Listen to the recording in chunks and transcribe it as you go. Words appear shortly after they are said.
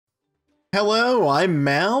Hello, I'm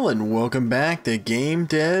Mal, and welcome back to Game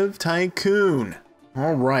Dev Tycoon.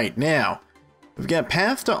 Alright, now, we've got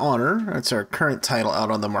Path to Honor. That's our current title out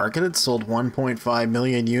on the market. It's sold 1.5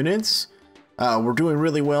 million units. We're doing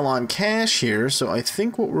really well on cash here, so I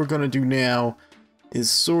think what we're going to do now is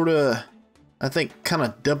sort of, I think, kind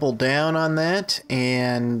of double down on that,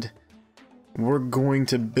 and we're going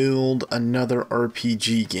to build another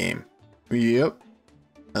RPG game. Yep.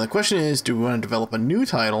 Now the question is, do we want to develop a new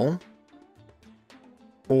title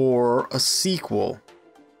or a sequel?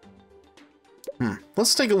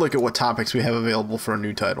 Let's take a look at what topics we have available for a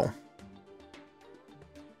new title.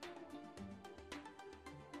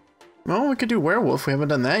 Well, we could do werewolf. We haven't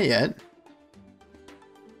done that yet.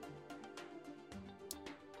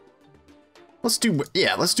 Let's do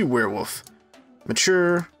werewolf.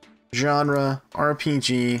 Mature, genre,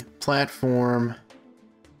 RPG, platform,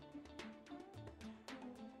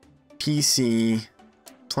 PC,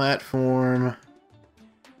 platform.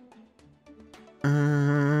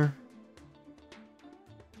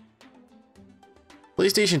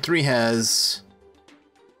 PlayStation 3 has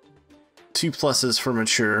 2 pluses for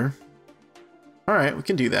mature. Alright, we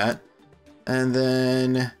can do that. And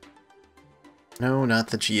then... no, not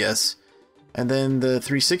the GS. And then the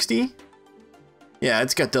 360? Yeah,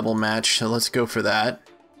 it's got double match, so let's go for that.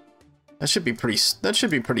 That should be pretty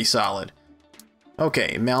solid.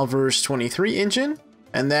 Okay, Malverse 23 engine.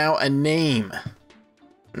 And now a name.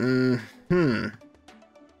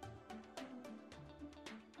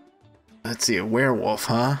 Let's see, a werewolf,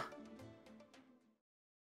 huh?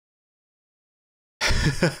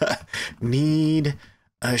 Need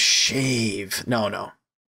a shave. No.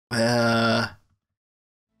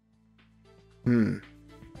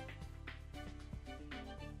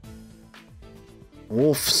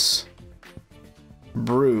 Wolf's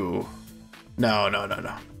Brew. No.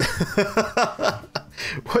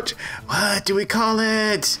 What do we call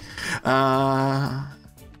it?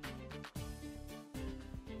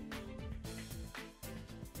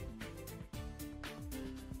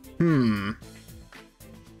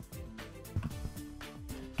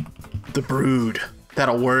 The Brood.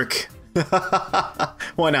 That'll work.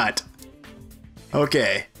 Why not?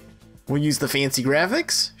 Okay. We'll use the fancy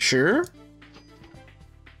graphics? Sure.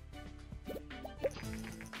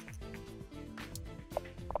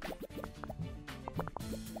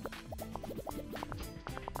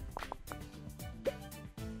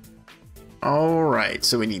 Alright,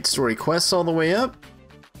 so we need story quests all the way up.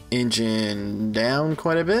 Engine down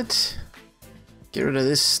quite a bit. Get rid of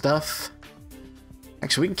this stuff.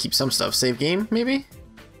 Actually, we can keep some stuff. Save game, maybe?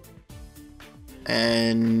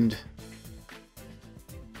 And...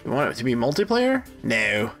 we want it to be multiplayer?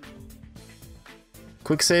 No.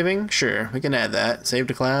 Quick saving? Sure, we can add that. Save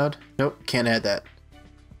to cloud? Nope, can't add that.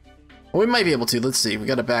 Well, we might be able to. Let's see. We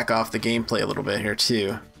gotta back off the gameplay a little bit here,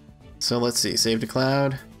 too. So let's see. Save to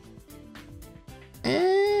cloud.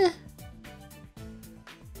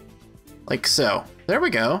 Like so. There we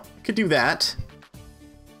go. Could do that.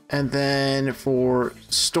 And then for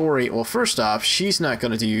story, well, first off, she's not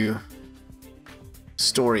going to do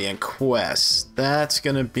story and quests. That's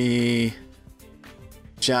going to be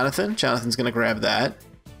Jonathan. Jonathan's going to grab that.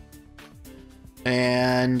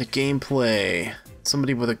 And gameplay.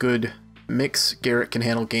 Somebody with a good mix. Garrett can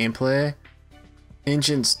handle gameplay.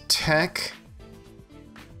 Engines tech.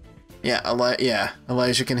 Yeah,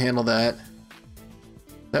 Elijah can handle that.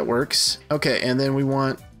 That works. Okay, and then we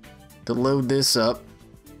want to load this up.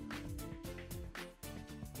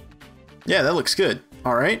 Yeah, that looks good.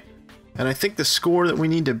 Alright. And I think the score that we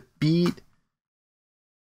need to beat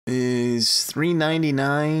is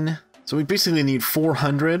 399. So we basically need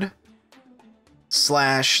 400 /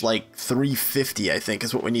 like 350, I think,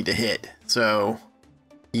 is what we need to hit. So,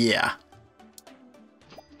 yeah.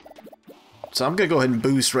 So I'm going to go ahead and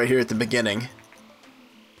boost right here at the beginning.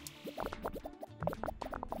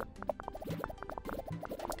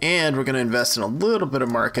 And we're going to invest in a little bit of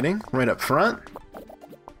marketing right up front.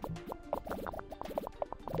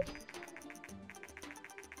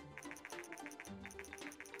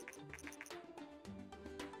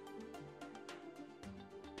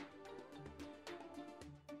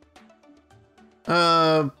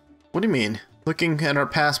 What do you mean? Looking at our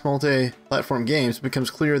past multi-platform games, it becomes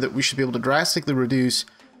clear that we should be able to drastically reduce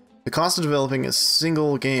the cost of developing a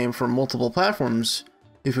single game for multiple platforms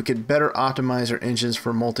if we could better optimize our engines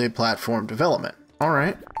for multi-platform development.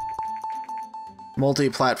 Alright.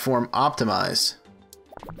 Multi-platform optimize.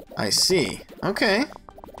 I see. Okay.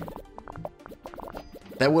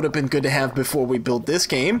 That would have been good to have before we built this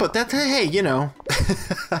game, but that's, hey, you know.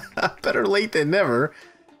 Better late than never.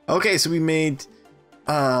 Okay, so we made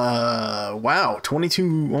Wow,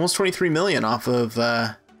 22, almost 23 million off of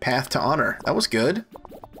Path to Honor. That was good.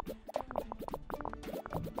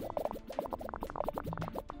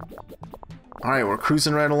 Alright, we're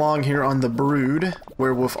cruising right along here on the Brood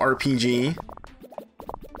Werewolf RPG.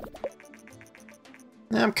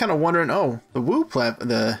 Now I'm kind of wondering, oh, the Woo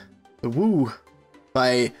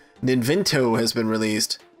by Ninvento has been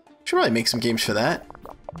released. Should probably make some games for that.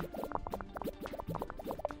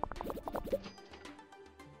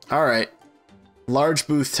 Alright. Large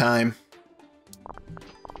booth time.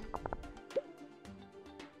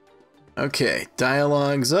 Okay,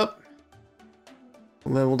 dialogue's up.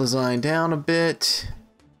 Level design down a bit.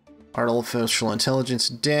 Artificial intelligence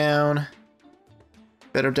down.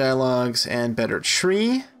 Better dialogues and better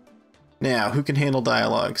tree. Now, who can handle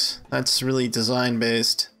dialogues? That's really design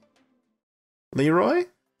based. Leroy?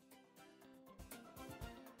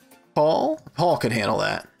 Paul? Paul could handle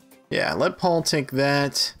that. Yeah, let Paul take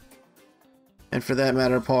that. And for that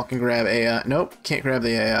matter, Paul can grab AI. Nope, can't grab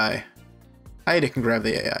the AI. Ida can grab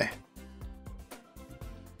the AI.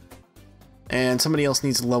 And somebody else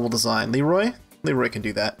needs level design. Leroy? Leroy can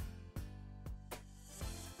do that.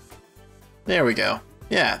 There we go.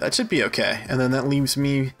 Yeah, that should be okay. And then that leaves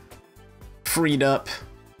me freed up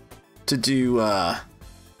to do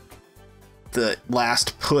the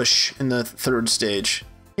last push in the third stage.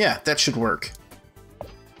 Yeah, that should work.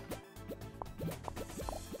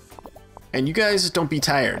 And you guys don't be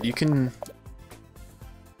tired. You can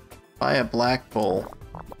buy a black bowl.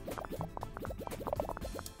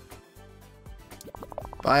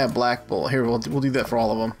 Buy a black bowl. Here, we'll do that for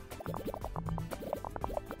all of them.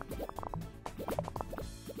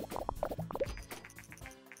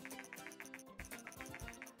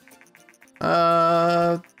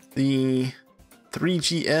 The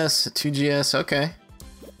 3GS, 2GS, okay.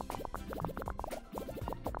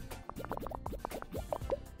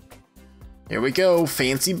 Here we go,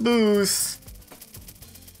 fancy booth.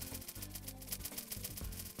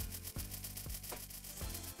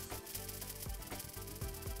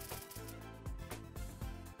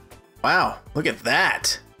 Wow, look at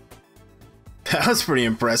that. That was pretty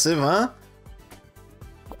impressive, huh?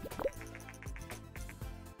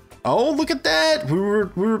 Oh, look at that!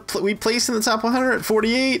 We placed in the top 100 at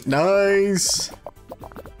 48. Nice.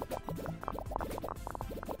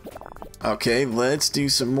 Okay, let's do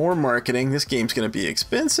some more marketing. This game's gonna be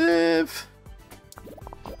expensive.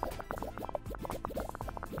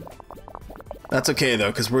 That's okay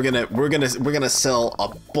though, because we're gonna sell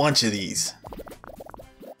a bunch of these.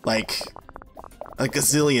 Like a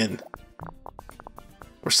gazillion.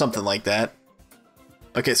 Or something like that.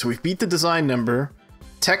 Okay, so we've beat the design number.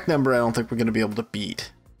 Tech number I don't think we're gonna be able to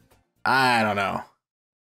beat. I don't know.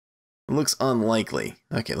 It looks unlikely.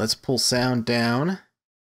 Okay, let's pull sound down.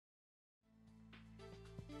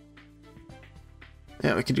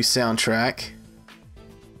 Yeah, we can do soundtrack.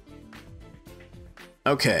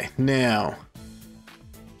 Okay, now.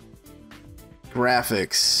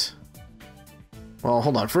 Graphics. Well,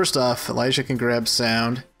 hold on. First off, Elijah can grab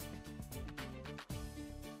sound.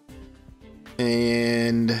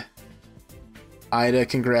 And Ida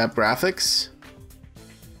can grab graphics.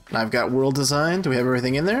 And I've got world design. Do we have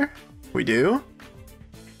everything in there? We do.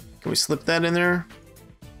 Can we slip that in there?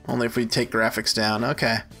 Only if we take graphics down.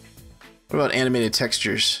 Okay. What about animated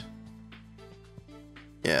textures?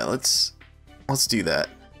 Yeah, let's do that.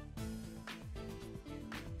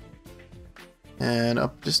 And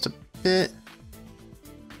up just a bit.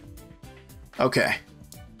 Okay.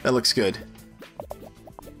 That looks good.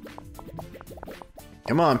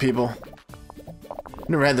 Come on, people.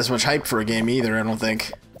 Never had this much hype for a game either, I don't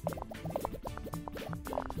think.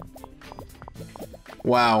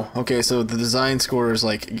 Wow. Okay, so the design score is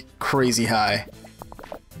like crazy high.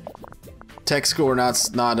 Tech score not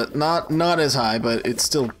as high, but it's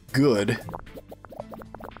still good.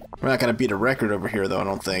 We're not gonna beat a record over here though, I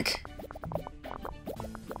don't think.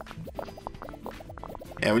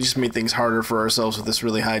 Yeah, we just made things harder for ourselves with this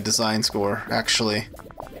really high design score, actually.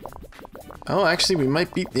 Oh, actually, we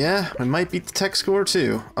might beat, yeah, we might beat the tech score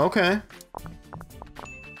too. Okay.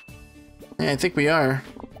 Yeah, I think we are.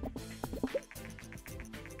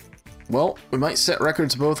 Well, we might set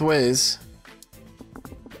records both ways.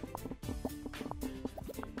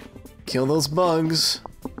 Kill those bugs.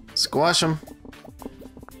 Squash them.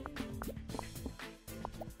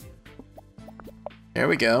 There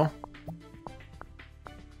we go.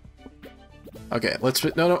 Okay, let's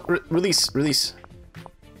release.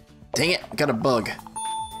 Dang it, got a bug.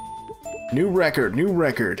 New record.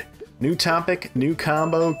 New topic, new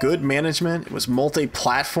combo, good management. It was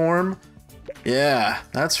multi-platform. Yeah,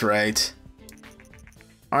 that's right.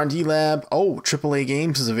 R&D lab. Oh, AAA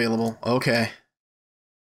games is available. Okay.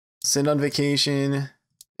 Send on vacation.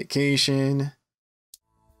 Vacation.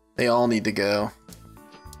 They all need to go.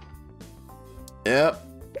 Yep.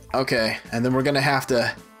 Okay. And then we're gonna have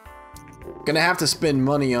to spend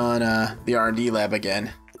money on the R&D lab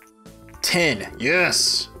again. 10.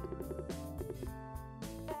 Yes.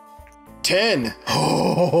 10.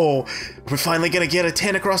 Oh, we're finally gonna get a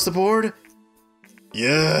 10 across the board.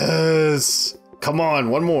 Yes. Come on,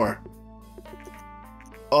 one more.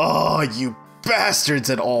 Oh, you bastards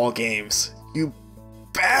at all games. You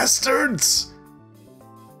bastards.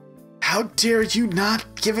 How dare you not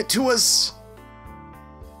give it to us?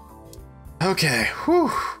 Okay,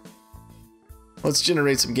 whew. Let's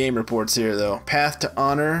generate some game reports here, though. Path to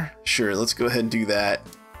Honor. Sure, let's go ahead and do that.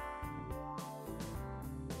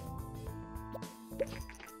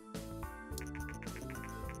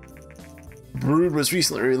 Brood was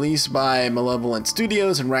recently released by Malevolent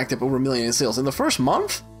Studios and racked up over $1 million in sales in the first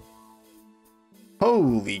month?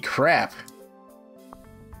 Holy crap.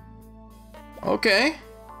 Okay.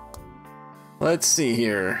 Let's see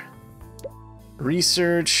here.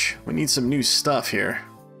 Research. We need some new stuff here.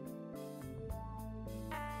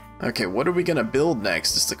 Okay, what are we gonna build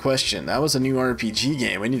next is the question. That was a new RPG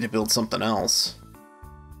game. We need to build something else.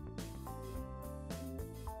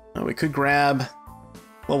 Oh, we could grab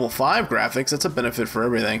level 5 graphics. That's a benefit for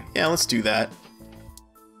everything. Yeah, let's do that.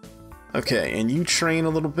 Okay, and you train a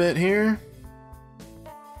little bit here.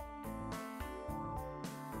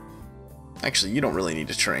 Actually, you don't really need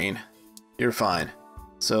to train. You're fine.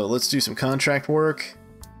 So let's do some contract work.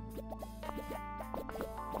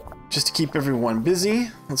 Just to keep everyone busy,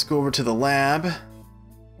 let's go over to the lab.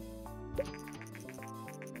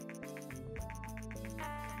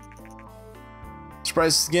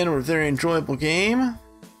 Surprise us again with a very enjoyable game.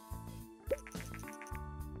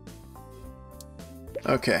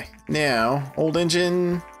 Okay, now, old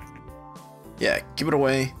engine. Yeah, give it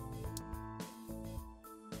away.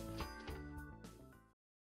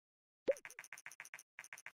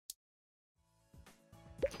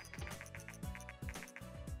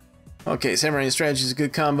 Okay, Samurai and Strategy is a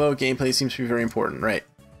good combo. Gameplay seems to be very important, right?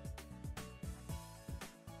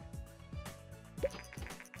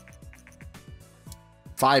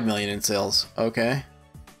 $5 million in sales. Okay.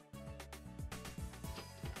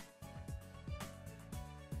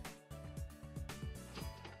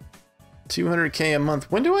 $200K a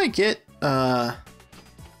month. When do I get? There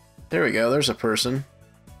we go. There's a person.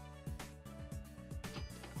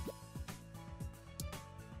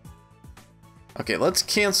 Okay, let's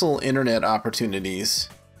cancel internet opportunities.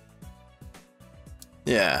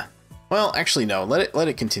 Yeah. Well, actually, no. Let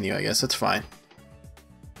it continue. I guess that's fine.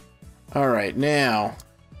 All right, now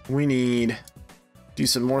we need to do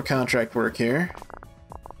some more contract work here.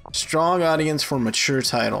 Strong audience for mature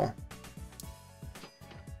title.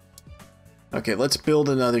 Okay, let's build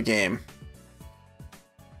another game.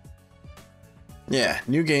 Yeah,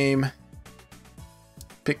 new game.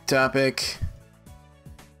 Pick topic.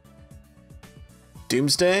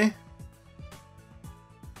 Doomsday?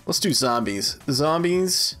 Let's do zombies.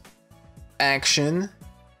 Zombies. Action.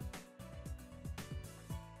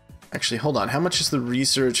 Actually, hold on. How much is the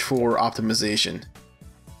research for optimization?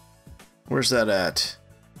 Where's that at?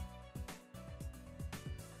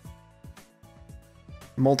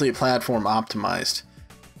 Multi-platform optimized.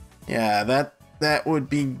 Yeah, that would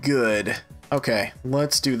be good. Okay,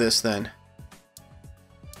 let's do this then.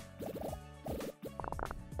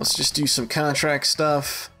 Let's just do some contract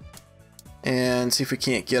stuff and see if we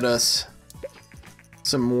can't get us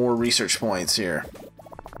some more research points here.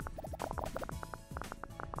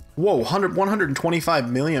 Whoa,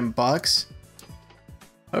 125 million bucks?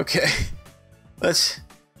 Okay. That's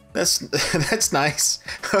nice.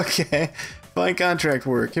 Okay. Fine contract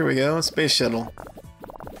work. Here we go. Space shuttle.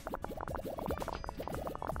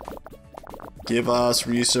 Give us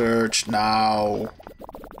research now.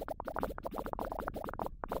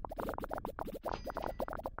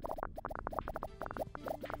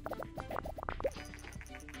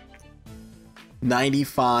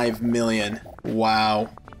 $95 million. Wow.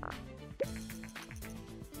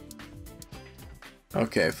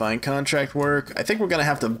 Okay, fine contract work. I think we're gonna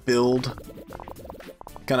have to build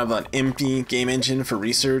kind of an empty game engine for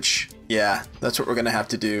research. Yeah, that's what we're gonna have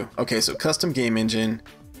to do. Okay, so custom game engine.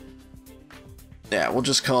 Yeah, we'll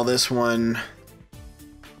just call this one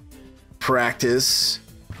practice.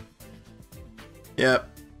 Yep.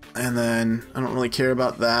 And then I don't really care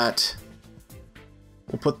about that.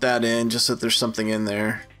 We'll put that in just so that there's something in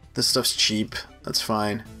there. This stuff's cheap. That's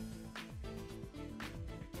fine.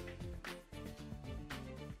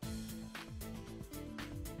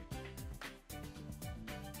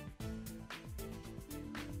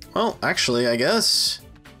 Well, actually, I guess.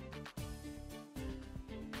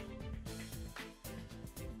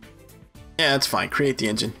 Yeah, it's fine. Create the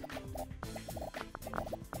engine.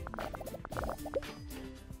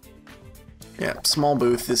 Yeah, small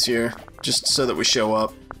booth this year, just so that we show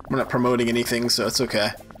up. We're not promoting anything, so it's okay.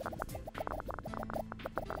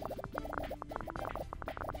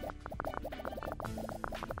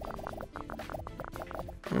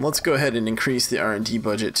 And let's go ahead and increase the R&D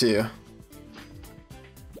budget too.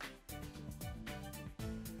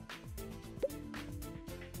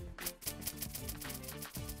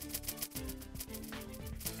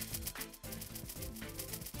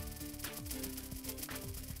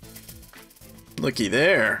 Looky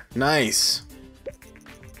there. Nice.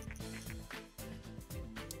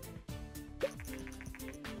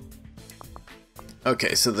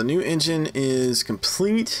 Okay, so the new engine is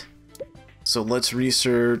complete. So let's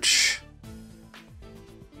research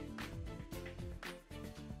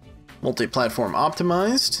multi-platform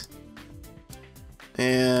optimized.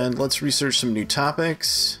 And let's research some new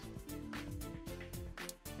topics.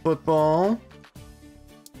 Football.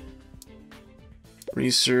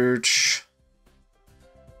 Research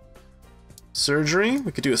surgery.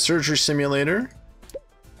 We could do a surgery simulator.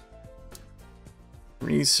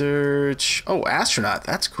 Research. Oh, astronaut.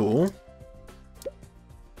 That's cool.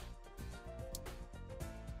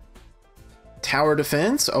 Tower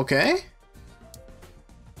defense. Okay.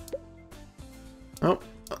 Oh,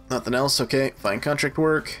 nothing else. Okay. Find contract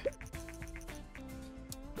work.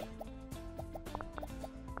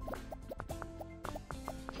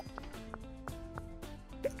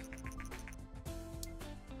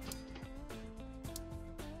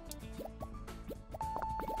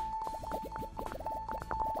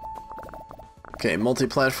 Okay,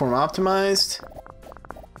 multi-platform optimized.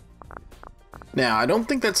 Now, I don't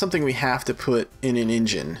think that's something we have to put in an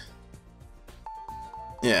engine.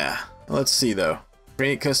 Yeah, let's see though.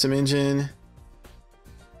 Create custom engine.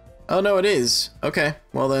 Oh no, it is. Okay,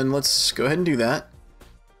 well then let's go ahead and do that.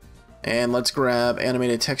 And let's grab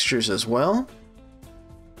animated textures as well.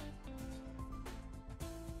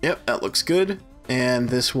 Yep, that looks good. And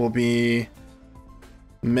this will be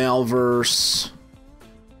Malverse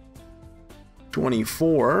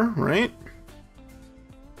 24, right?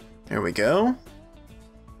 There we go. I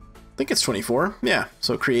think it's 24. Yeah,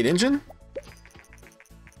 so create engine.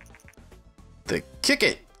 The Kick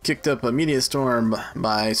It kicked up a media storm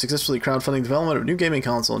by successfully crowdfunding development of a new gaming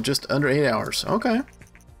console in just under 8 hours. Okay.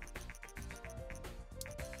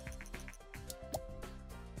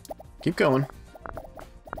 Keep going.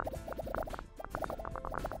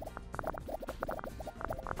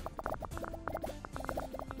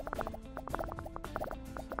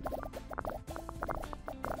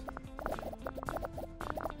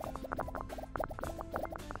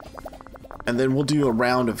 And then we'll do a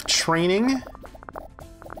round of training.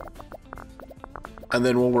 And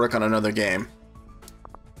then we'll work on another game.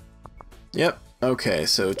 Yep. Okay,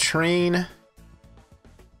 so train.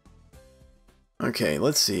 Okay,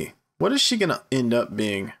 let's see. What is she gonna end up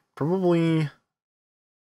being? Probably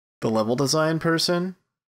the level design person?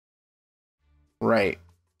 Right.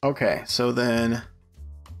 Okay, so then...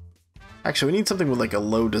 Actually, we need something with like a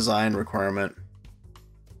low design requirement.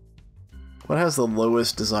 What has the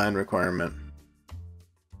lowest design requirement?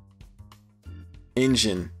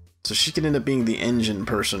 Engine. So she could end up being the engine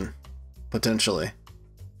person, potentially.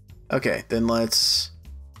 Okay, then let's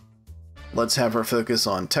have her focus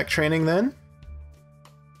on tech training then.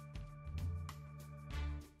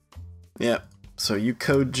 Yep, so you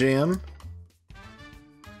code jam.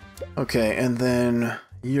 Okay, and then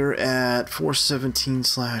you're at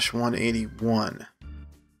 417/181.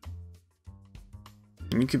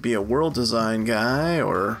 And you could be a world design guy,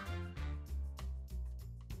 or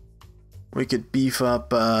we could beef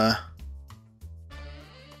up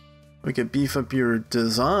your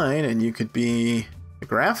design, and you could be a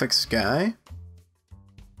graphics guy.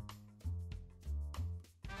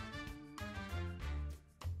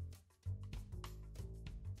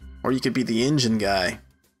 Or you could be the engine guy.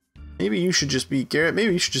 Maybe you should just be Garrett.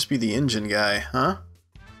 Maybe you should just be the engine guy, huh?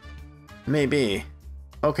 Maybe.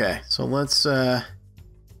 Okay, so let's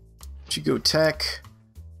you go tech,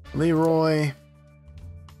 Leroy,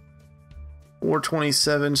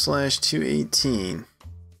 427/218.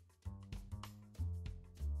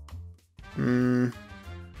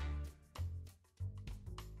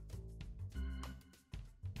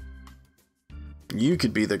 You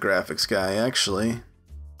could be the graphics guy, actually.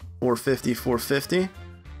 450/450.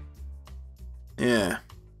 Yeah,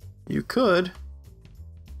 you could.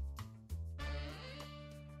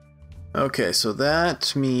 Okay, so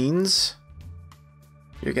that means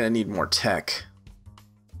you're gonna need more tech.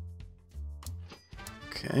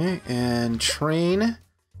 Okay, and train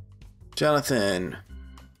Jonathan.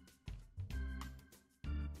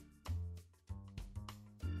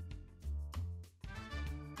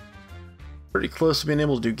 Pretty close to being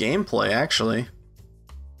able to do gameplay, actually.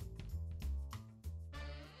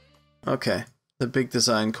 Okay, the big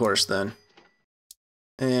design course then.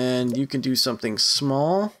 And you can do something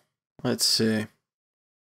small. Let's see.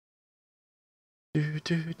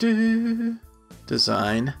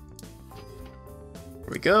 Design. There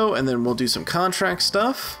we go, and then we'll do some contract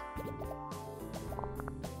stuff.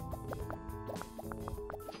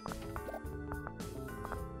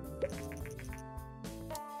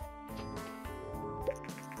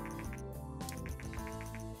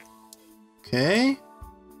 Okay,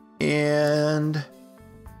 and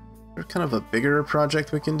there's kind of a bigger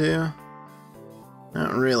project we can do.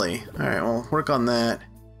 Not really. Alright, well, work on that.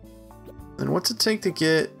 Then what's it take to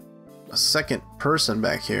get a second person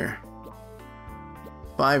back here?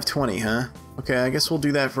 520, huh? Okay, I guess we'll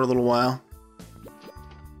do that for a little while.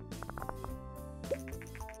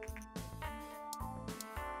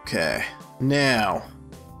 Okay, now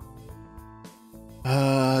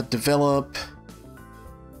develop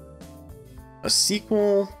a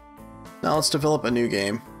sequel. Now let's develop a new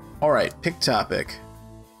game. Alright, pick topic.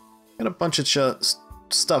 Got a bunch of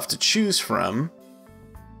stuff to choose from.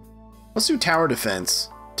 Let's do tower defense.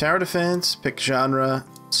 Tower defense, pick genre,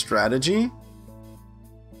 strategy,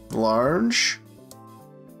 large,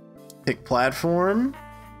 pick platform.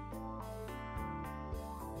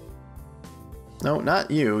 No,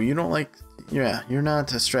 not you. You don't like... Yeah, you're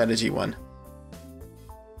not a strategy one.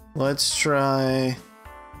 Let's try...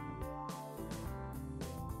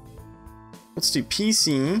 Let's do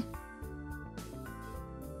PC.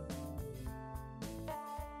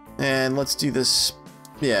 And let's do this,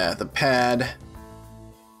 yeah, the pad.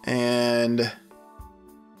 And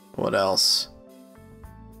what else?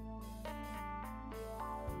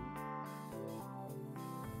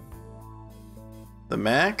 The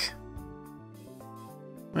Mac?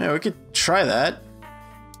 Yeah, we could try that.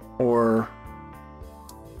 Or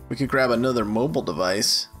we could grab another mobile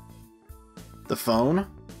device. The phone?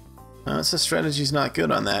 It says strategy's not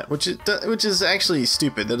good on that, which is actually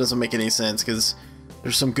stupid. That doesn't make any sense because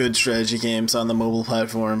there's some good strategy games on the mobile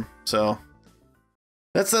platform. So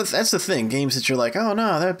that's the thing. Games that you're like, oh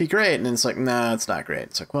no, that'd be great, and it's like, nah, it's not great.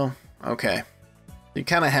 It's like, well, okay. You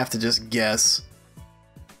kind of have to just guess.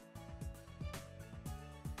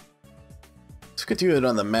 So we could do it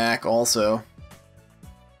on the Mac also.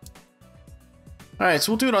 All right,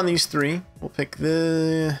 so we'll do it on these three. We'll pick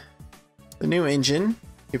the new engine.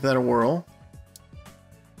 Give that a whirl.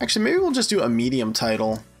 Actually, maybe we'll just do a medium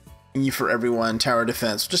title. E for everyone, tower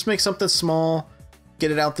defense. Just make something small,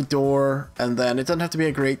 get it out the door, and then it doesn't have to be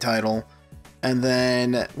a great title. And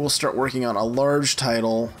then we'll start working on a large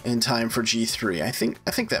title in time for G3. I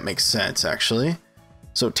think that makes sense, actually.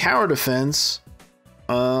 So tower defense.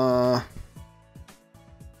 What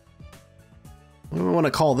do we want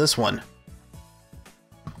to call this one?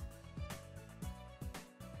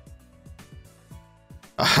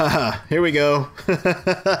 Here we go.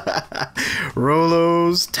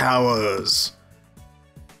 Rolo's Towers.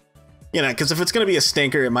 You know, because if it's going to be a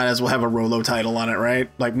stinker, it might as well have a Rolo title on it, right?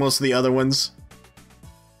 Like most of the other ones.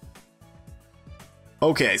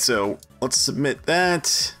 Okay, so let's submit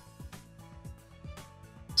that.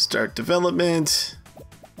 Start development.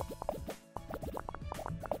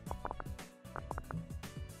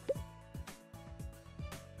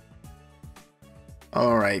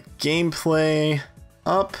 Alright, gameplay.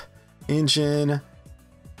 Up, engine,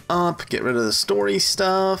 up, get rid of the story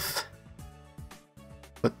stuff,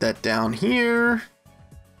 put that down here.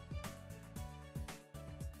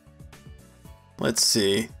 Let's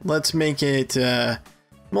see, let's make it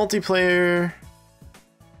multiplayer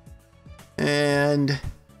and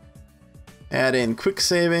add in quick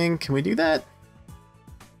saving. Can we do that?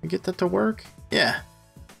 Can we get that to work? Yeah.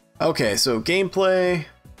 Okay, so gameplay.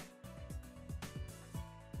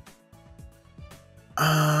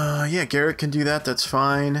 Yeah, Garrett can do that, that's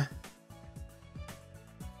fine.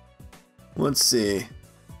 Let's see.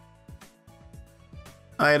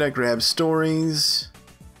 Ida, grab stories.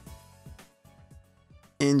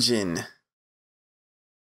 Engine.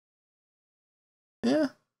 Yeah,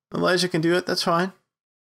 Elijah can do it, that's fine.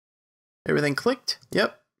 Everything clicked?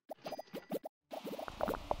 Yep.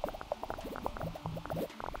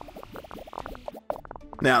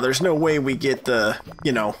 Now, there's no way we get the,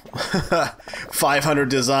 you know, 500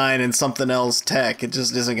 design and something else tech. It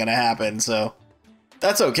just isn't going to happen, so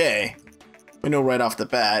that's okay. We know right off the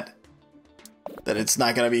bat that it's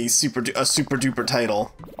not going to be a super duper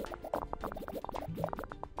title.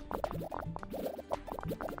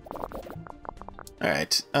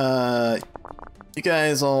 Alright, you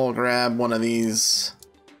guys all grab one of these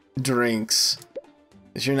drinks,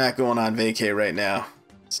 because you're not going on vacay right now.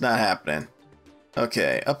 It's not happening.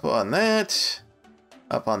 Okay, up on that.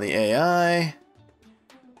 Up on the AI.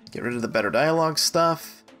 Get rid of the better dialogue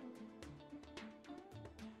stuff.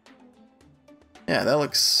 Yeah, that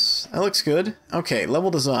looks good. Okay,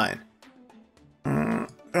 level design.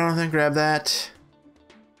 Then grab that.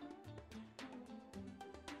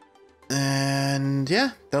 And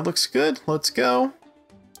yeah, that looks good. Let's go.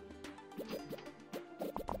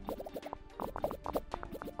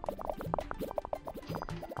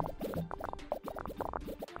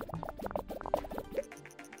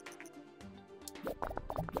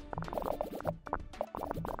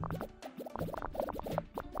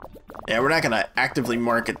 Yeah, we're not gonna actively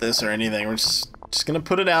market this or anything. We're just gonna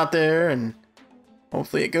put it out there and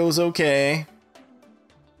hopefully it goes okay.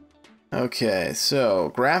 Okay,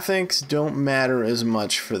 so graphics don't matter as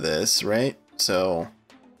much for this, right? So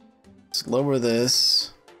let's lower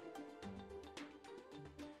this.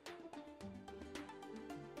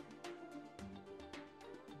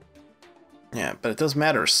 Yeah, but it does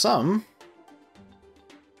matter some.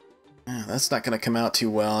 Yeah, that's not gonna come out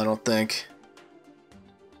too well, I don't think.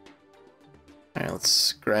 Alright,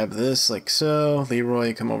 let's grab this like so.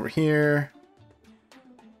 Leroy, come over here.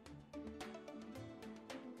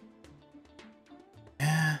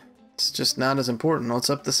 Yeah, it's just not as important. Let's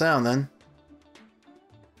up the sound then.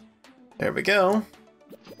 There we go.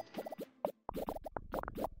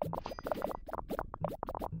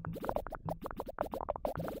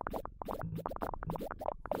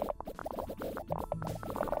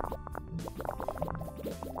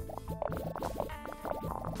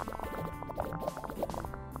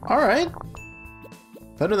 Alright.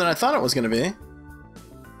 Better than I thought it was going to be.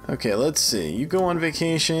 Okay, let's see. You go on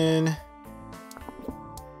vacation.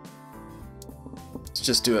 Let's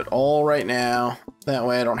just do it all right now. That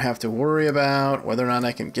way I don't have to worry about whether or not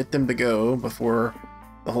I can get them to go before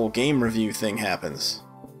the whole game review thing happens.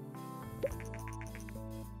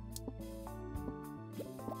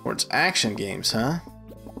 Or it's action games, huh?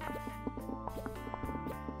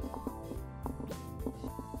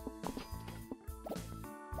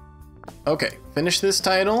 Okay, finish this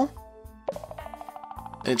title.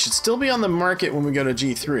 It should still be on the market when we go to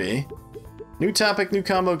G3. New topic, new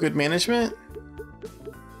combo, good management.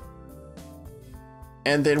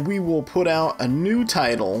 And then we will put out a new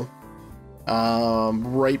title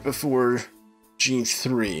right before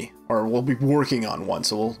G3. Or we'll be working on one,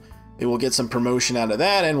 so we'll get some promotion out of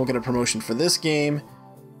that, and we'll get a promotion for this game.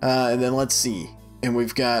 And then let's see. And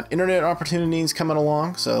we've got internet opportunities coming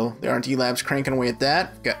along, so the R&D lab's cranking away at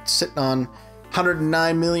that. We've got sitting on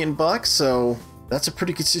 109 million bucks, so that's a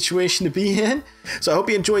pretty good situation to be in. So I hope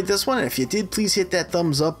you enjoyed this one, and if you did, please hit that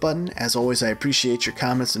thumbs up button. As always, I appreciate your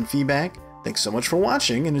comments and feedback. Thanks so much for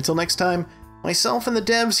watching, and until next time, myself and the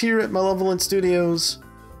devs here at Malevolent Studios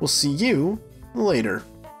will see you later.